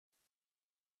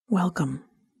Welcome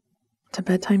to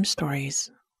Bedtime Stories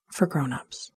for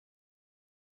Grown-Ups,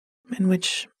 in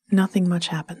which nothing much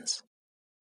happens.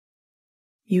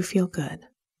 You feel good,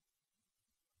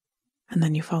 and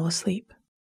then you fall asleep.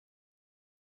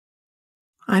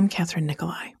 I'm Catherine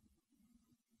Nicolai.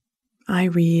 I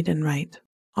read and write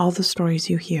all the stories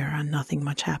you hear on Nothing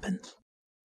Much Happens.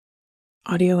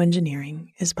 Audio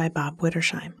engineering is by Bob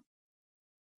Wittersheim.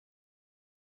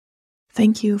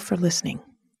 Thank you for listening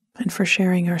and for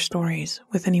sharing our stories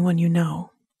with anyone you know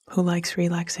who likes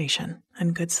relaxation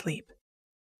and good sleep.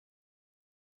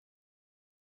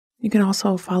 You can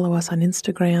also follow us on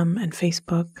Instagram and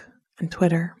Facebook and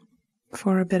Twitter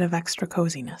for a bit of extra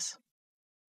coziness.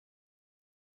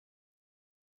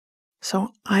 So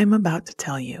I'm about to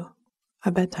tell you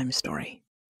a bedtime story.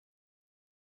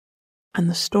 And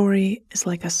the story is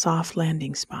like a soft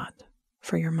landing spot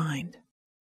for your mind.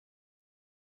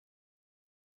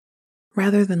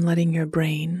 Rather than letting your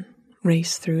brain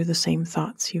race through the same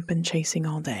thoughts you've been chasing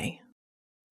all day,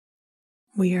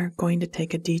 we are going to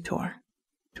take a detour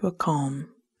to a calm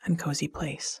and cozy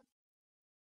place.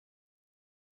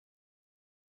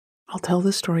 I'll tell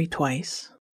the story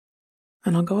twice,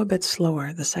 and I'll go a bit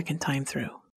slower the second time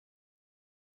through.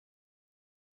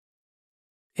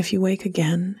 If you wake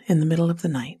again in the middle of the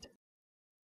night,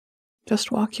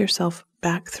 just walk yourself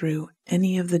back through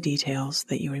any of the details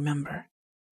that you remember,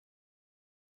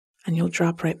 and you'll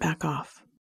drop right back off.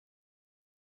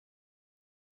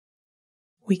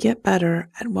 We get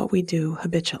better at what we do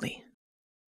habitually,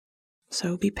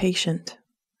 so be patient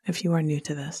if you are new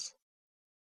to this.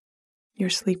 Your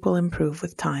sleep will improve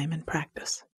with time and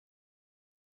practice.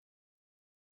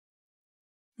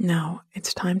 Now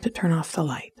it's time to turn off the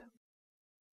light.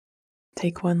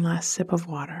 Take one last sip of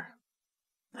water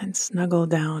and snuggle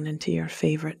down into your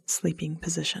favorite sleeping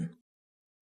position.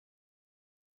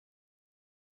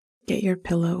 Get your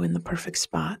pillow in the perfect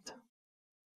spot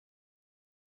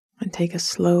and take a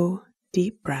slow,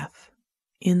 deep breath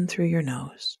in through your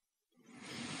nose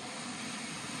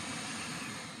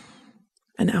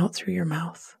and out through your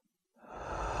mouth.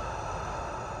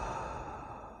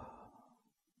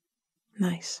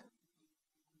 Nice.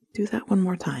 Do that one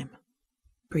more time.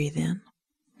 Breathe in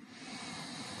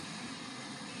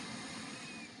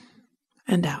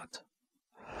and out.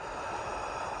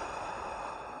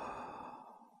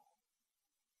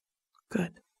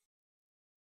 Good.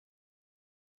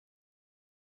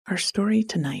 Our story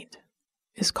tonight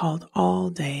is called All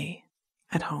Day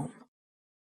at Home.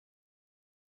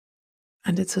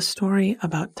 And it's a story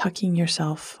about tucking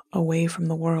yourself away from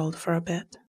the world for a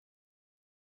bit.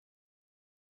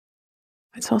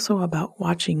 It's also about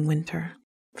watching winter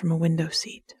from a window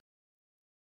seat.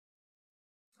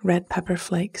 Red pepper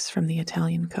flakes from the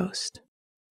Italian coast.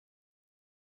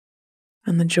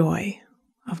 And the joy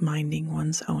of minding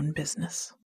one's own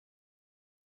business.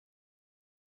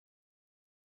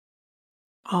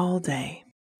 All day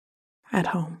at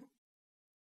home.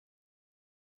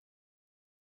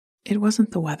 It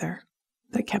wasn't the weather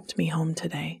that kept me home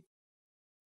today,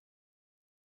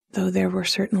 though there were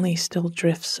certainly still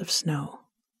drifts of snow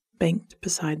banked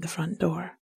beside the front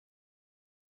door,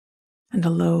 and a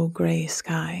low gray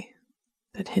sky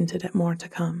that hinted at more to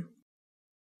come.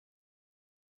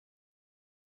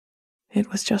 It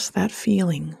was just that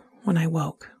feeling when I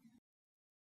woke.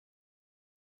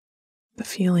 The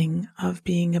feeling of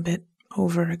being a bit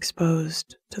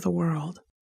overexposed to the world,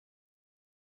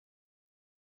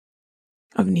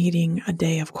 of needing a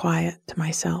day of quiet to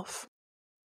myself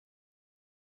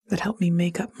that helped me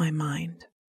make up my mind.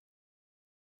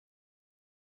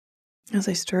 As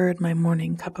I stirred my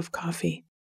morning cup of coffee,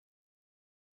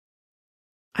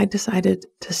 I decided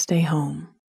to stay home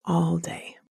all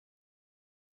day,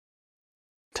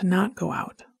 to not go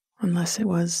out unless it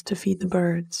was to feed the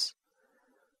birds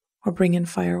or bring in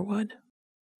firewood,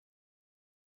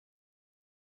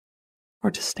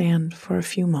 or to stand for a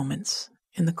few moments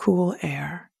in the cool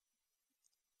air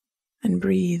and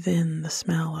breathe in the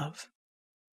smell of,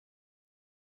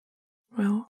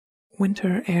 well,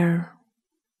 winter air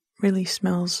really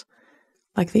smells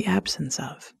like the absence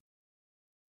of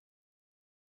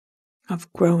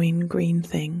growing green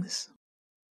things,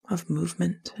 of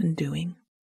movement and doing.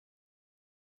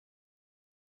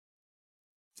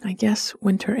 I guess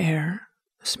winter air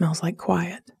smells like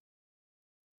quiet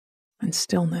and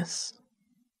stillness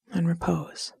and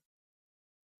repose.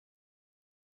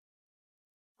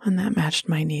 And that matched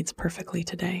my needs perfectly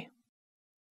today.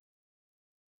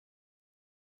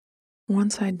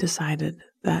 Once I'd decided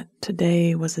that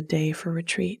today was a day for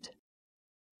retreat,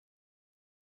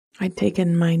 I'd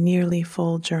taken my nearly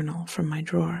full journal from my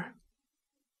drawer,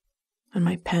 and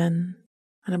my pen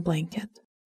and a blanket,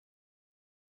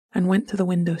 and went to the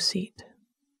window seat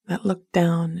that looked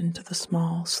down into the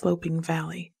small sloping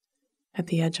valley at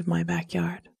the edge of my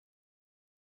backyard.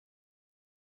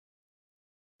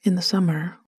 In the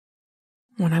summer,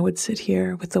 when I would sit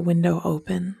here with the window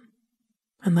open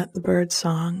and let the bird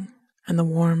song and the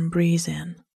warm breeze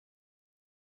in,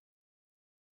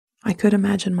 I could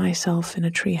imagine myself in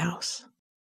a treehouse,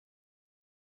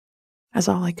 as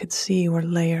all I could see were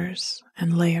layers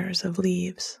and layers of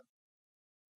leaves.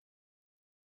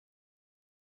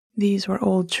 These were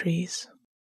old trees,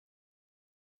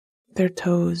 their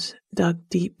toes dug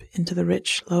deep into the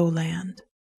rich lowland,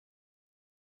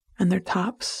 and their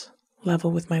tops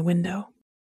level with my window.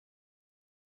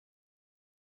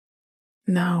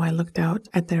 Now I looked out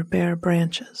at their bare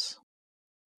branches,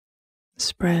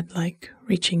 spread like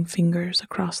reaching fingers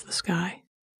across the sky.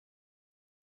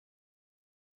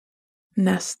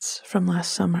 Nests from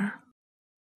last summer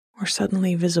were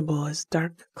suddenly visible as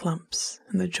dark clumps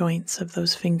in the joints of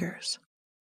those fingers.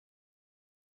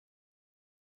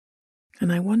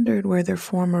 And I wondered where their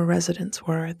former residents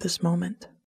were at this moment,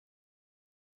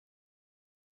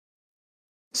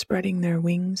 spreading their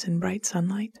wings in bright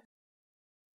sunlight,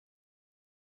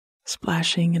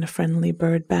 splashing in a friendly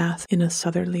bird bath in a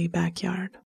southerly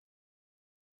backyard,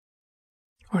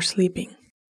 or sleeping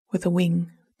with a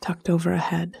wing tucked over a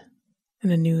head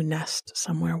in a new nest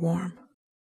somewhere warm.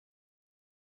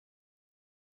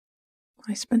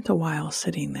 I spent a while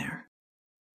sitting there,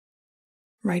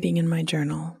 writing in my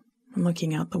journal and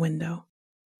looking out the window.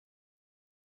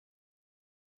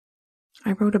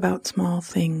 I wrote about small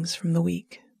things from the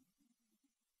week,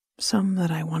 some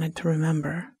that I wanted to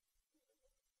remember,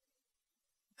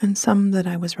 and some that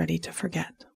I was ready to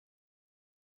forget.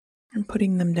 And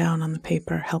putting them down on the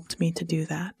paper helped me to do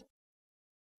that.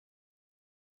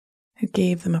 It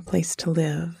gave them a place to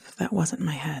live that wasn't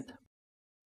my head.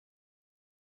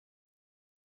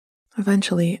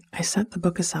 Eventually, I set the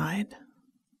book aside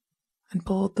and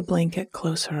pulled the blanket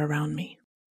closer around me.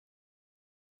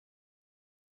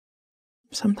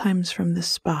 Sometimes from this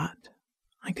spot,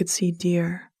 I could see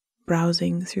deer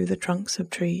browsing through the trunks of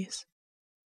trees,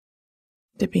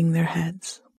 dipping their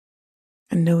heads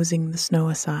and nosing the snow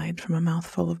aside from a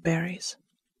mouthful of berries.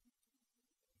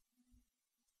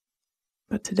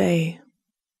 But today,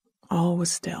 all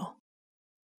was still.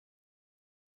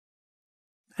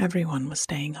 Everyone was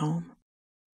staying home.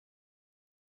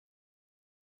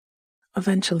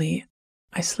 Eventually,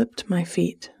 I slipped my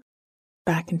feet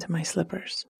back into my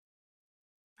slippers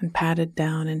and padded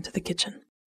down into the kitchen.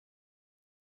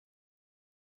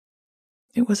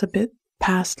 It was a bit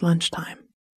past lunchtime.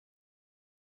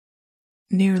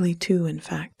 Nearly 2, in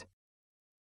fact.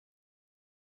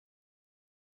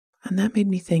 And that made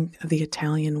me think of the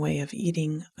Italian way of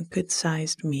eating a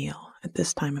good-sized meal at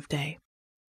this time of day.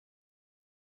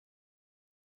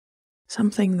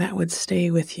 Something that would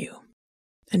stay with you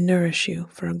and nourish you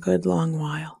for a good long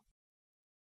while.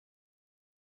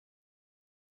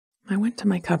 I went to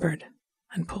my cupboard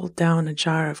and pulled down a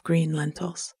jar of green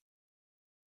lentils,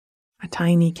 a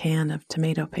tiny can of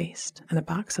tomato paste, and a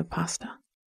box of pasta.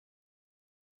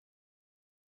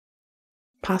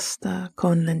 Pasta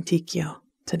con lenticchio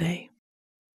today.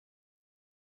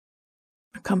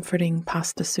 A comforting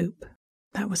pasta soup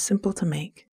that was simple to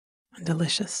make and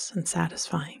delicious and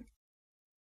satisfying.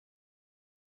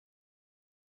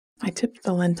 I tipped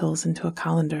the lentils into a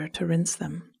colander to rinse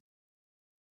them,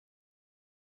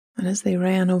 and as they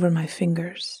ran over my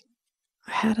fingers,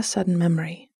 I had a sudden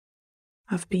memory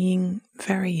of being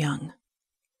very young,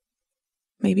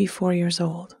 maybe 4 years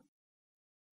old,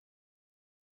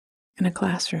 in a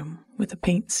classroom with a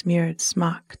paint-smeared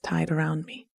smock tied around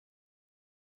me.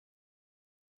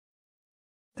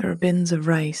 There were bins of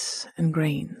rice and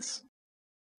grains,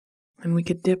 and we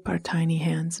could dip our tiny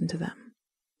hands into them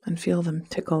and feel them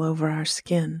tickle over our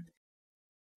skin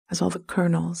as all the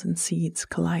kernels and seeds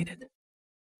collided.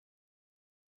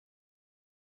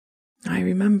 I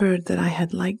remembered that I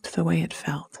had liked the way it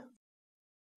felt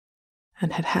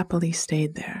and had happily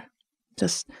stayed there,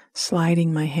 just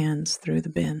sliding my hands through the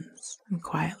bins and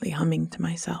quietly humming to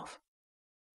myself.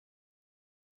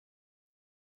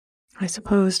 I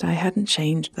supposed I hadn't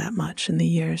changed that much in the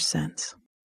years since.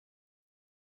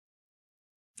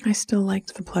 I still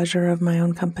liked the pleasure of my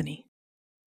own company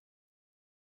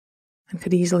and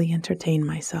could easily entertain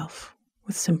myself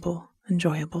with simple,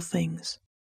 enjoyable things.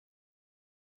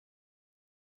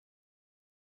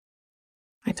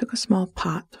 I took a small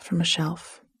pot from a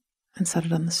shelf and set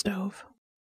it on the stove.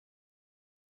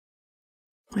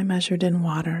 I measured in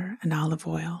water and olive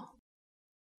oil,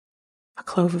 a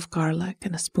clove of garlic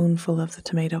and a spoonful of the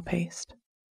tomato paste.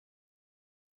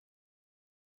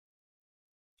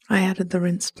 I added the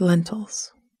rinsed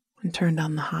lentils and turned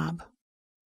on the hob.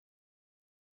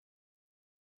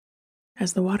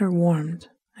 As the water warmed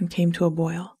and came to a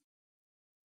boil,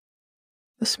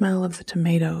 the smell of the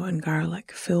tomato and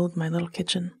garlic filled my little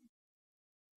kitchen.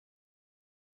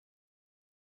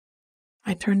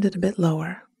 I turned it a bit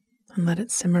lower and let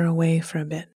it simmer away for a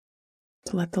bit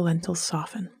to let the lentils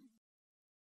soften.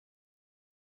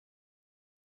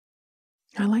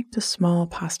 I liked a small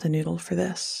pasta noodle for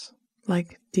this,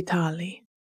 like ditali,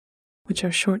 which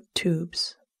are short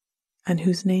tubes and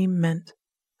whose name meant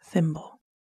thimble.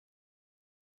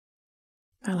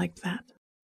 I liked that.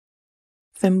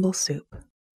 Thimble soup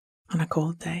on a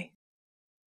cold day.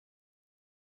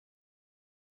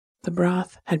 The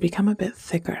broth had become a bit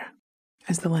thicker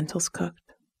as the lentils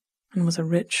cooked and was a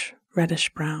rich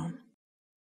reddish brown.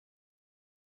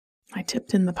 I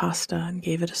tipped in the pasta and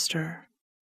gave it a stir.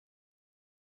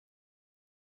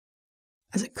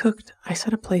 As it cooked, I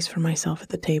set a place for myself at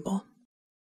the table.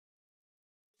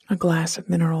 A glass of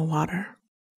mineral water,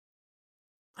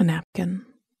 a napkin,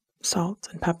 salt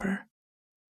and pepper,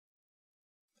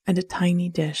 and a tiny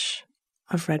dish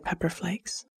of red pepper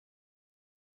flakes.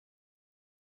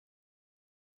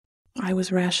 I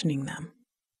was rationing them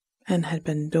and had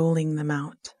been doling them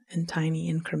out in tiny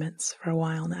increments for a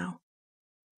while now.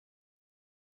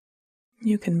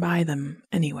 You can buy them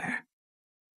anywhere.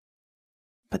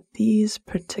 But these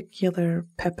particular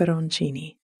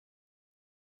peperoncini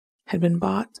had been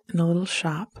bought in a little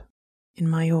shop in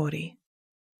Maiori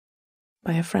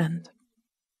by a friend,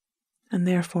 and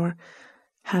therefore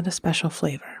had a special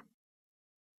flavor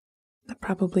that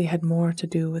probably had more to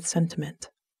do with sentiment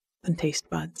than taste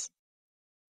buds.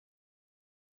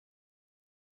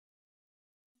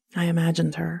 I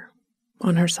imagined her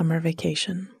on her summer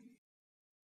vacation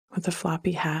with a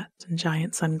floppy hat and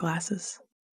giant sunglasses,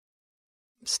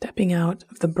 stepping out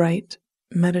of the bright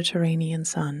Mediterranean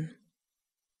sun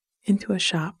into a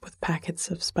shop with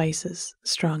packets of spices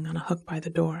strung on a hook by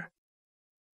the door,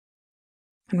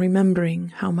 and remembering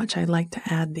how much I liked to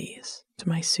add these to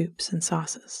my soups and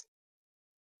sauces,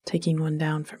 taking one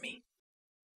down for me.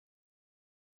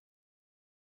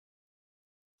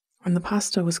 When the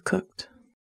pasta was cooked,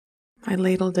 I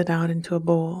ladled it out into a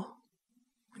bowl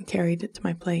and carried it to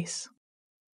my place.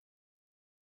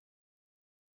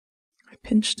 I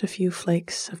pinched a few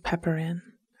flakes of pepper in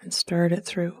and stirred it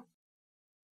through.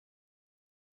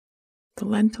 The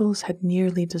lentils had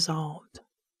nearly dissolved,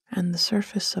 and the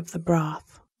surface of the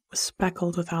broth was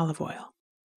speckled with olive oil.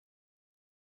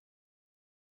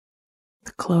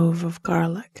 The clove of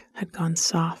garlic had gone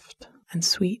soft and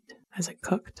sweet as it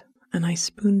cooked, and I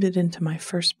spooned it into my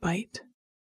first bite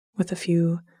with a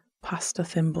few pasta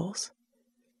thimbles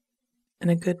and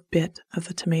a good bit of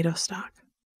the tomato stock.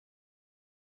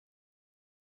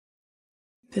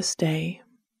 This day,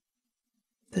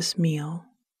 this meal,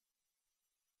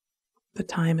 the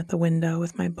time at the window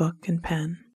with my book and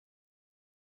pen,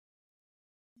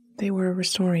 they were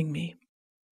restoring me.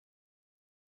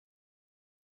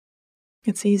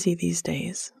 It's easy these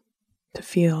days to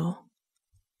feel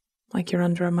like you're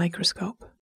under a microscope,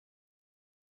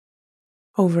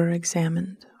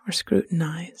 over-examined or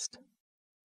scrutinized,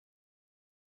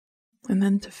 and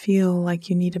then to feel like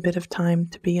you need a bit of time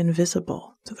to be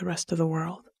invisible to the rest of the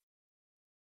world.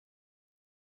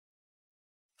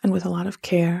 And with a lot of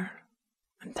care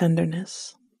and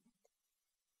tenderness,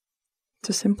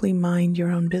 to simply mind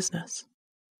your own business.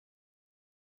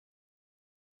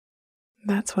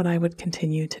 That's what I would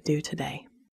continue to do today.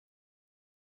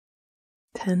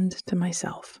 Tend to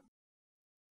myself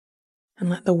and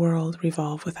let the world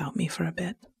revolve without me for a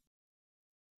bit.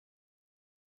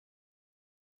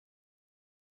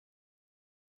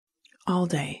 All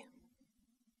day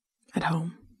at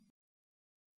home.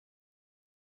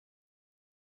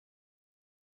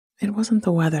 It wasn't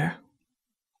the weather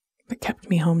that kept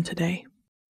me home today.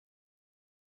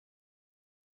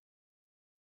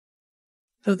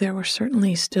 Though there were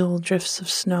certainly still drifts of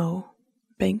snow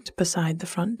banked beside the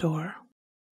front door,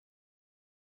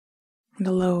 and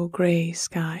a low gray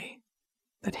sky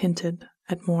that hinted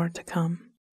at more to come.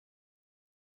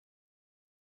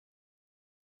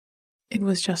 It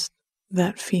was just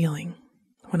that feeling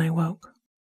when I woke.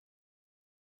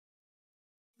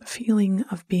 The feeling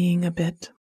of being a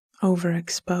bit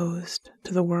overexposed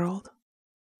to the world,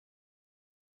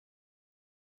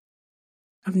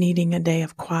 of needing a day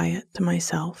of quiet to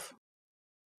myself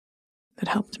that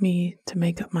helped me to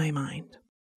make up my mind.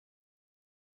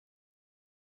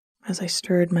 As I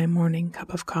stirred my morning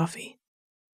cup of coffee,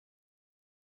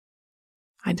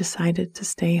 I decided to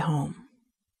stay home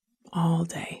all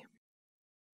day,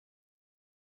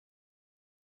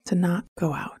 to not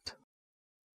go out,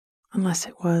 unless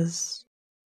it was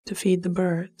to feed the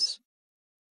birds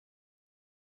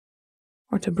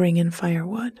or to bring in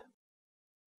firewood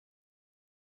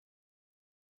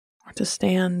or to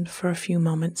stand for a few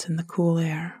moments in the cool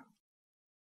air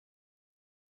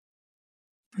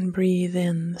and breathe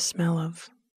in the smell of,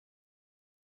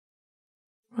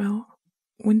 well,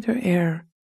 winter air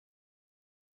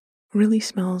really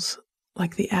smells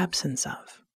like the absence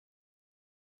of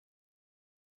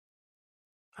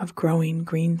growing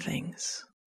green things,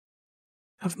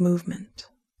 of movement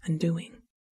and doing.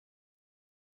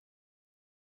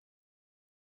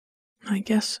 I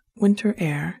guess winter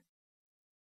air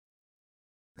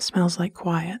smells like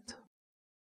quiet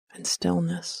and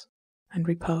stillness and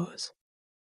repose.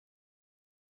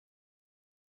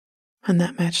 And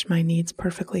that matched my needs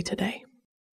perfectly today.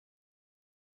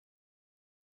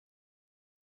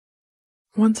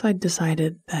 Once I'd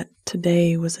decided that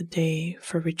today was a day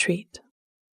for retreat,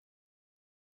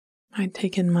 I'd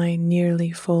taken my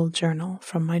nearly full journal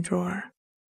from my drawer,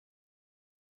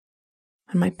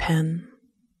 and my pen,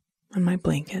 and my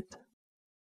blanket,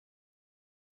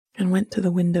 and went to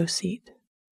the window seat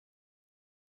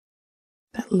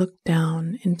that looked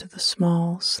down into the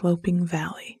small sloping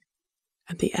valley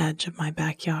at the edge of my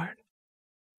backyard.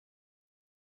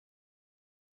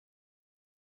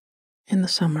 In the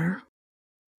summer,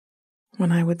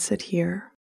 when I would sit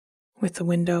here with the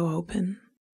window open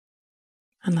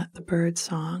and let the bird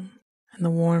song and the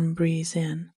warm breeze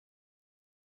in,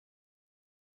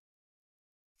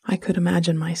 I could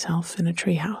imagine myself in a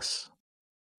treehouse,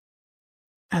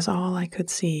 as all I could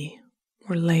see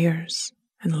were layers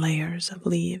and layers of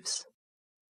leaves.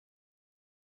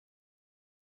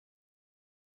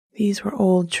 These were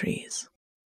old trees,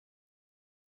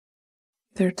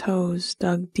 their toes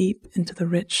dug deep into the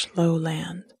rich, low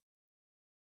land,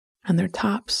 and their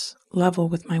tops level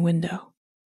with my window.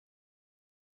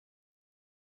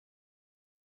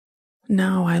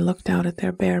 Now I looked out at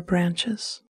their bare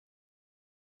branches,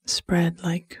 spread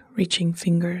like reaching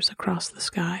fingers across the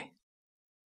sky.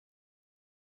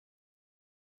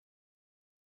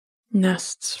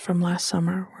 Nests from last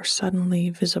summer were suddenly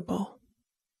visible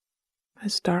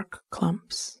as dark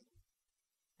clumps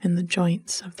in the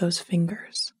joints of those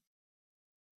fingers.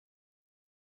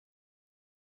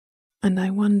 And I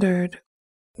wondered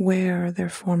where their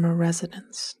former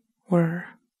residents were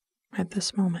at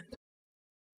this moment.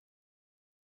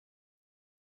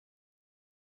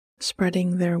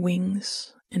 Spreading their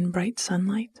wings in bright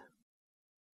sunlight,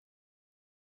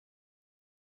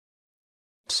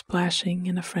 splashing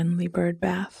in a friendly bird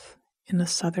bath in a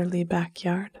southerly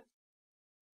backyard,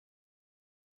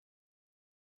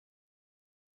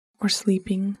 or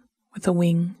sleeping with a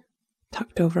wing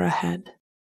tucked over a head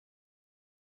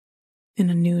in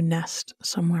a new nest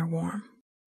somewhere warm.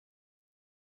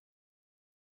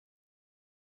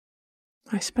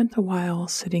 I spent a while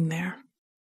sitting there,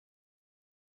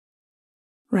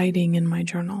 writing in my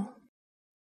journal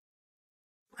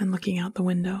and looking out the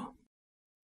window.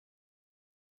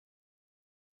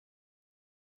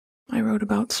 I wrote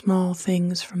about small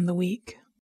things from the week,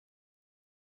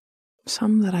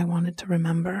 some that I wanted to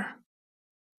remember,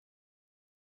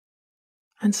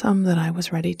 and some that I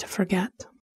was ready to forget.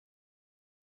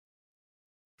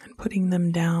 And putting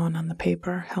them down on the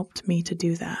paper helped me to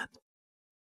do that.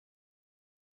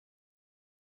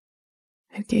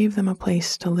 It gave them a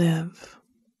place to live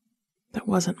that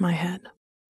wasn't my head.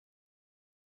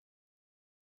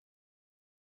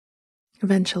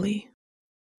 Eventually,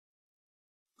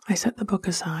 I set the book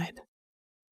aside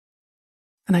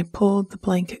and I pulled the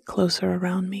blanket closer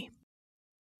around me.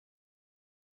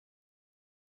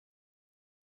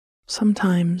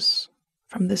 Sometimes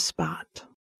from this spot,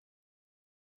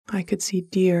 I could see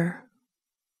deer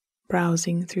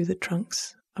browsing through the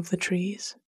trunks of the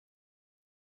trees,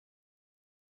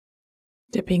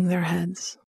 dipping their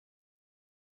heads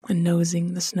and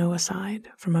nosing the snow aside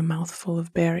from a mouthful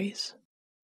of berries.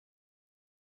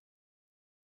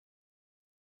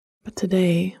 But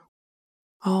today,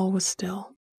 all was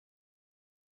still.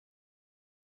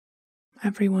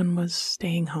 Everyone was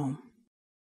staying home.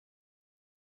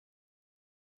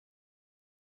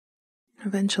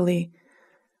 Eventually,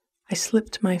 I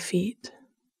slipped my feet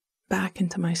back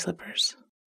into my slippers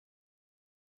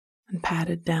and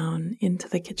padded down into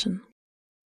the kitchen.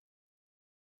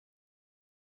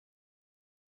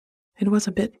 It was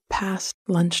a bit past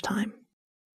lunchtime,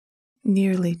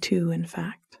 nearly 2 in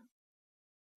fact.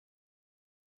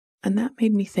 And that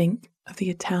made me think of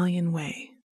the Italian way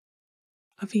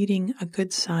of eating a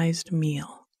good-sized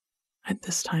meal at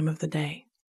this time of the day.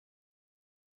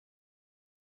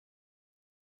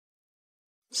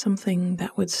 Something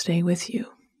that would stay with you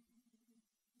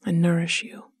and nourish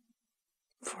you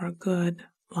for a good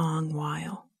long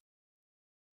while.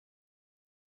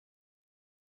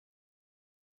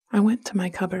 I went to my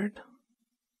cupboard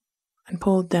and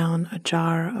pulled down a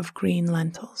jar of green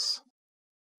lentils,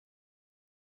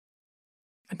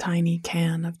 a tiny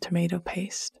can of tomato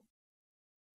paste,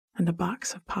 and a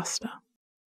box of pasta.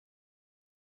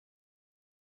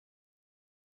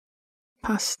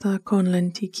 Pasta con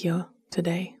lenticchio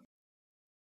today.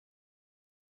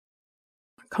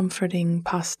 A comforting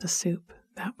pasta soup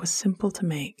that was simple to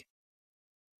make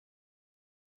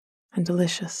and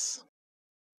delicious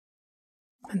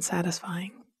and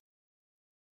satisfying.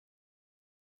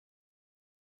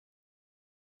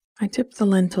 I dipped the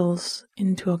lentils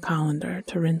into a colander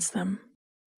to rinse them,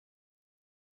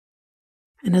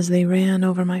 and as they ran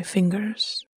over my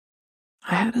fingers,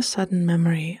 I had a sudden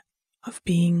memory of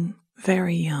being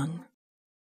very young,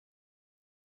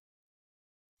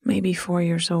 maybe 4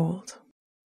 years old,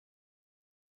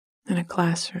 in a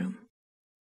classroom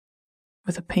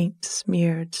with a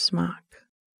paint-smeared smock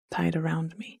tied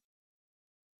around me.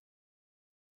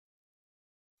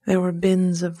 There were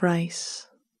bins of rice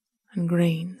and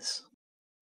grains,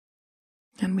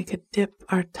 and we could dip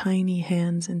our tiny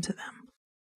hands into them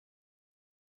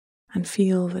and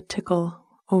feel the tickle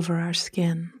over our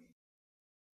skin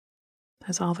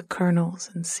as all the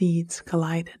kernels and seeds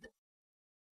collided.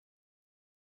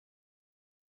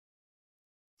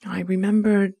 I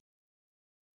remembered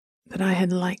that I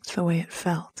had liked the way it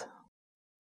felt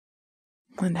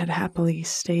and had happily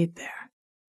stayed there,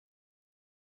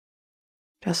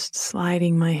 just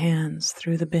sliding my hands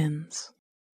through the bins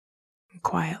and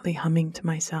quietly humming to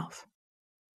myself.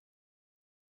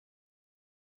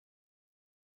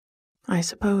 I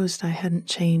supposed I hadn't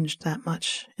changed that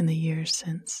much in the years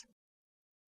since.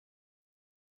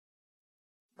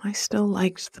 I still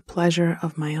liked the pleasure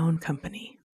of my own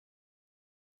company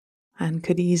and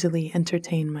could easily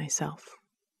entertain myself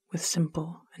with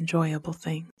simple, enjoyable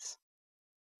things.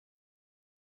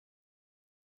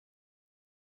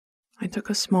 I took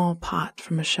a small pot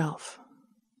from a shelf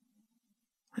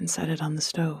and set it on the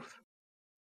stove.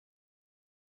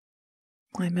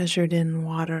 I measured in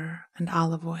water and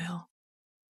olive oil,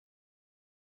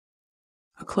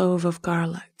 a clove of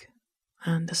garlic,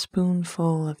 and a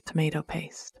spoonful of tomato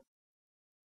paste.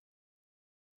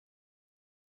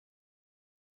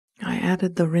 I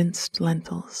added the rinsed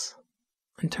lentils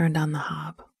and turned on the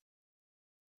hob.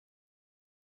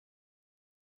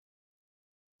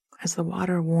 As the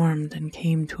water warmed and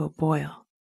came to a boil,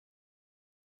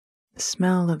 the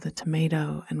smell of the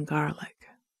tomato and garlic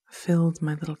filled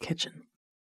my little kitchen.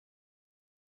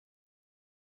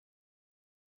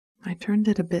 I turned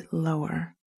it a bit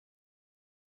lower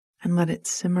and let it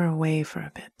simmer away for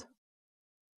a bit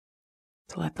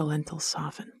to let the lentils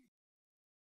soften.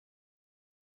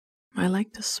 I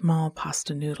liked a small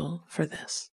pasta noodle for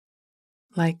this,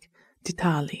 like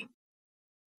ditali,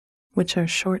 which are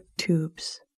short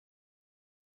tubes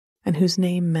and whose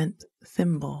name meant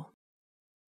thimble.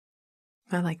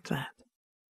 I liked that.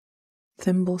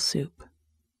 Thimble soup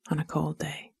on a cold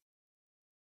day.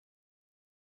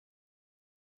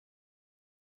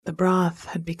 The broth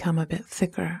had become a bit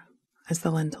thicker as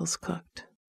the lentils cooked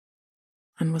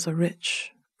and was a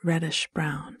rich, reddish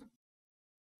brown.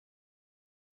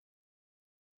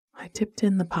 I tipped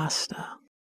in the pasta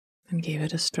and gave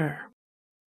it a stir.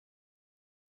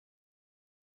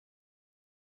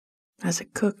 As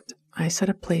it cooked, I set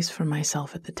a place for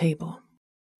myself at the table.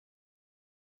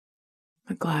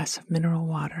 A glass of mineral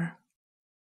water,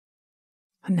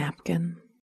 a napkin,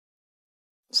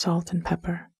 salt and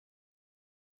pepper,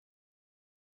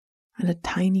 and a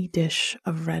tiny dish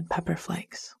of red pepper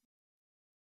flakes.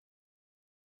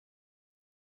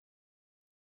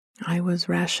 I was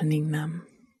rationing them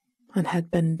and had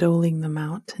been doling them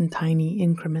out in tiny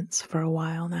increments for a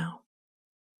while now.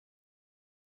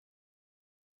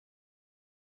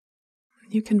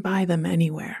 You can buy them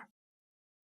anywhere,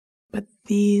 but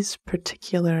these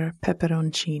particular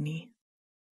peperoncini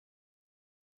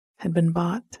had been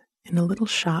bought in a little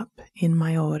shop in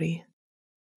Maiori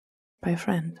by a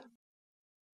friend,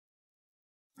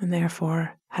 and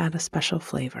therefore had a special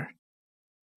flavor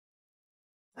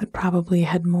that probably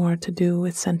had more to do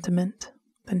with sentiment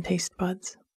than taste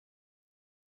buds.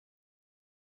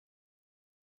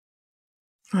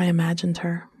 I imagined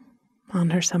her on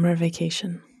her summer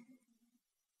vacation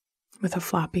with a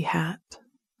floppy hat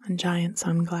and giant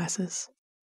sunglasses,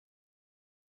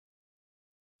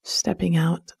 stepping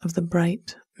out of the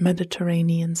bright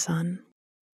Mediterranean sun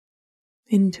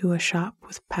into a shop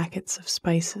with packets of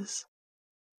spices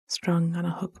strung on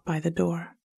a hook by the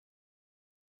door,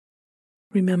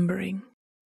 remembering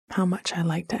how much I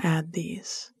like to add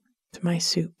these to my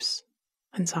soups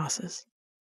and sauces,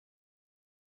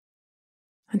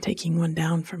 and taking one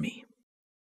down for me.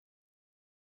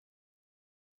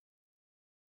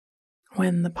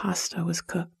 When the pasta was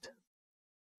cooked,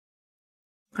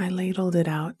 I ladled it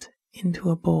out into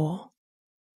a bowl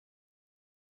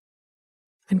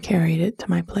and carried it to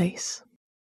my place.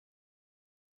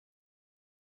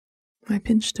 I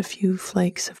pinched a few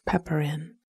flakes of pepper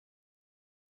in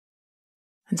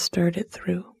and stirred it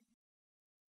through.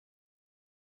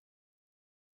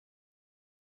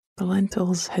 The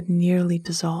lentils had nearly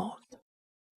dissolved,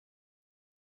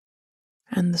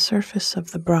 and the surface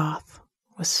of the broth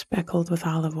was speckled with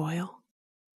olive oil.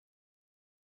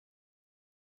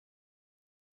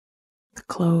 The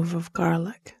clove of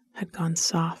garlic had gone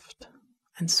soft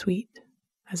and sweet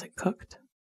as it cooked,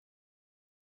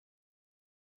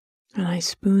 and I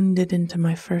spooned it into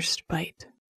my first bite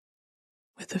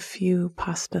with a few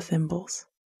pasta thimbles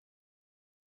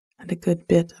and a good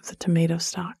bit of the tomato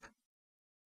stock.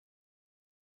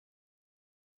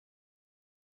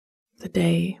 The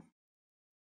day,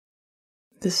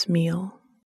 this meal,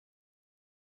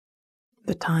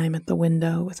 the time at the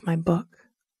window with my book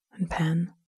and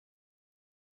pen,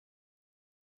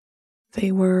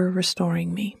 they were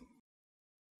restoring me.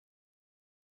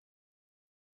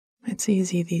 It's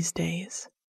easy these days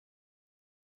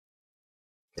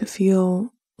to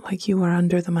feel like you are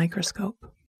under the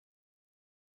microscope,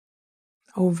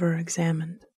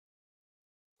 over-examined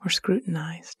or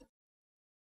scrutinized,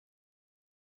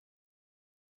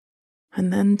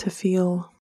 and then to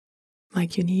feel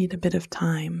like you need a bit of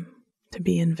time to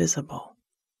be invisible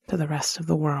to the rest of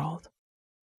the world.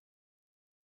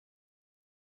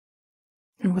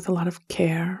 And with a lot of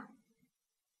care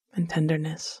and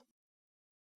tenderness,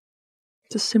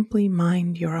 to simply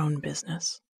mind your own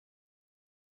business.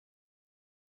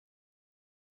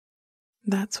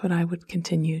 That's what I would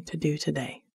continue to do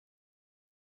today.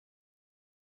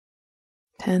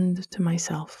 Tend to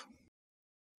myself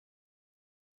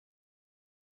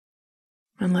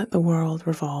and let the world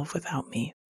revolve without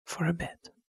me for a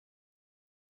bit.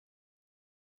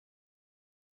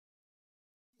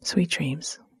 Sweet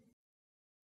dreams.